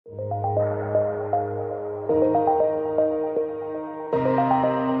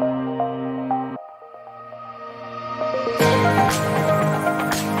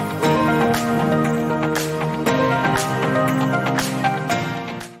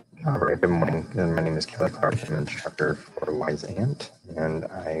right, good morning. My name is Kelly Clark. I'm an instructor for Wyzant, and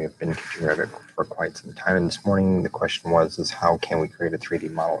I've been teaching Revit for quite some time. And this morning, the question was, how can we create a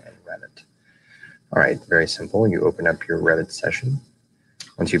 3D model in Revit? All right, very simple. You open up your Revit session.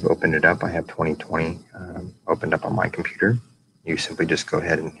 Once you've opened it up, I have 2020 opened up on my computer. You simply just go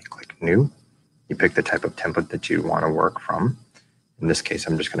ahead and click New. You pick the type of template that you want to work from. In this case,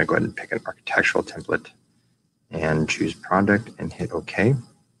 I'm just going to go ahead and pick an architectural template and choose Project and hit OK.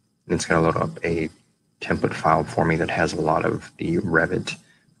 And it's going to load up a template file for me that has a lot of the Revit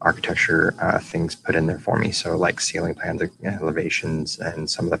architecture things put in there for me. So like ceiling plans, elevations, and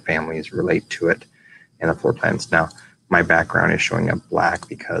some of the families relate to it, and the floor plans. Now, my background is showing up black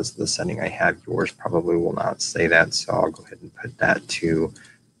because the setting I have. Yours probably will not say that, so I'll go ahead and put that to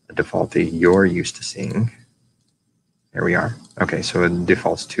the default that you're used to seeing. There we are. Okay, so it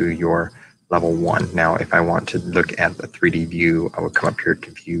defaults to your level 1. Now, if I want to look at the 3D view, I would come up here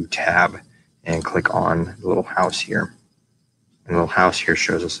to View tab and click on the little house here. And the little house here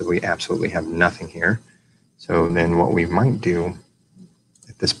shows us that we absolutely have nothing here. So then what we might do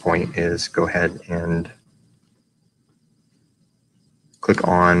at this point is go ahead and click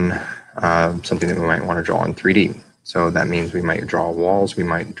on something that we might want to draw in 3D. So that means we might draw walls, we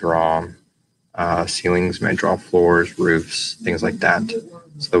might draw ceilings, we might draw floors, roofs, things like that.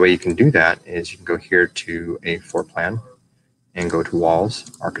 So the way you can do that is you can go here to a floor plan and go to walls,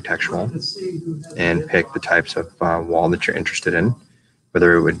 architectural, and pick the types of wall that you're interested in,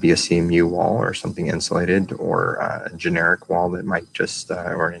 whether it would be a CMU wall or something insulated, or a generic wall that might just,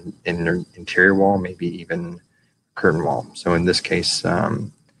 or an interior wall, maybe even curtain wall. So in this case,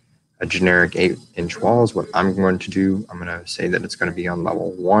 a generic 8-inch wall is what I'm going to do. I'm going to say that it's going to be on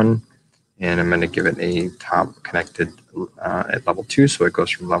level 1. And I'm going to give it a top connected at level 2, so it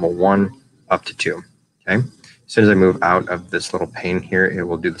goes from level 1 up to 2. Okay. As soon as I move out of this little pane here, it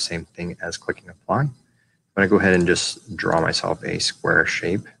will do the same thing as clicking apply. I'm going to go ahead and just draw myself a square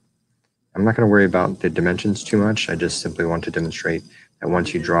shape. I'm not going to worry about the dimensions too much. I just simply want to demonstrate that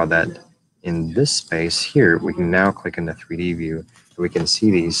once you draw that in this space here, we can now click in the 3D view, so we can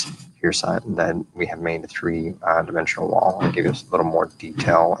see these here that we have made a 3-dimensional wall and give us a little more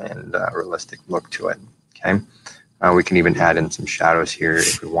detail and realistic look to it. Okay, we can even add in some shadows here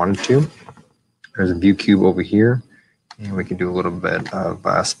if we wanted to. There's a view cube over here, and we can do a little bit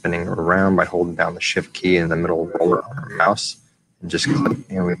of spinning around by holding down the shift key in the middle roller on our mouse and just click,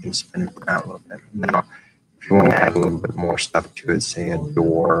 and we can spin it around a little bit. Now, if you want to add a little bit more stuff to it, say a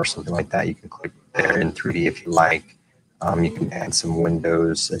door or something like that, you can click there in 3D if you like. You can add some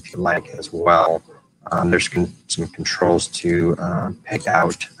windows if you like as well. There's some controls to pick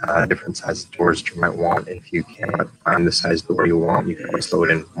out different sizes of doors that you might want. If you can't find the size door you want, you can always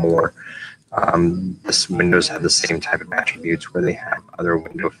load in more. This windows have the same type of attributes where they have other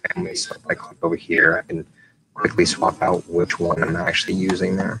window families. So if I click over here, I can quickly swap out which one I'm actually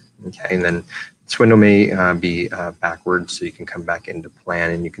using there. Okay, and then this window may be backwards, so you can come back into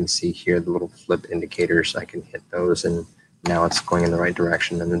plan, and you can see here the little flip indicators. I can hit those, and now it's going in the right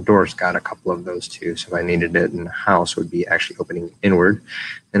direction. And the door's got a couple of those too. So if I needed it in the house, it would be actually opening inward,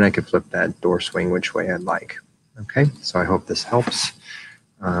 and I could flip that door swing which way I'd like. Okay, so I hope this helps.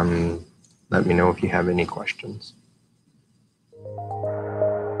 Let me know if you have any questions.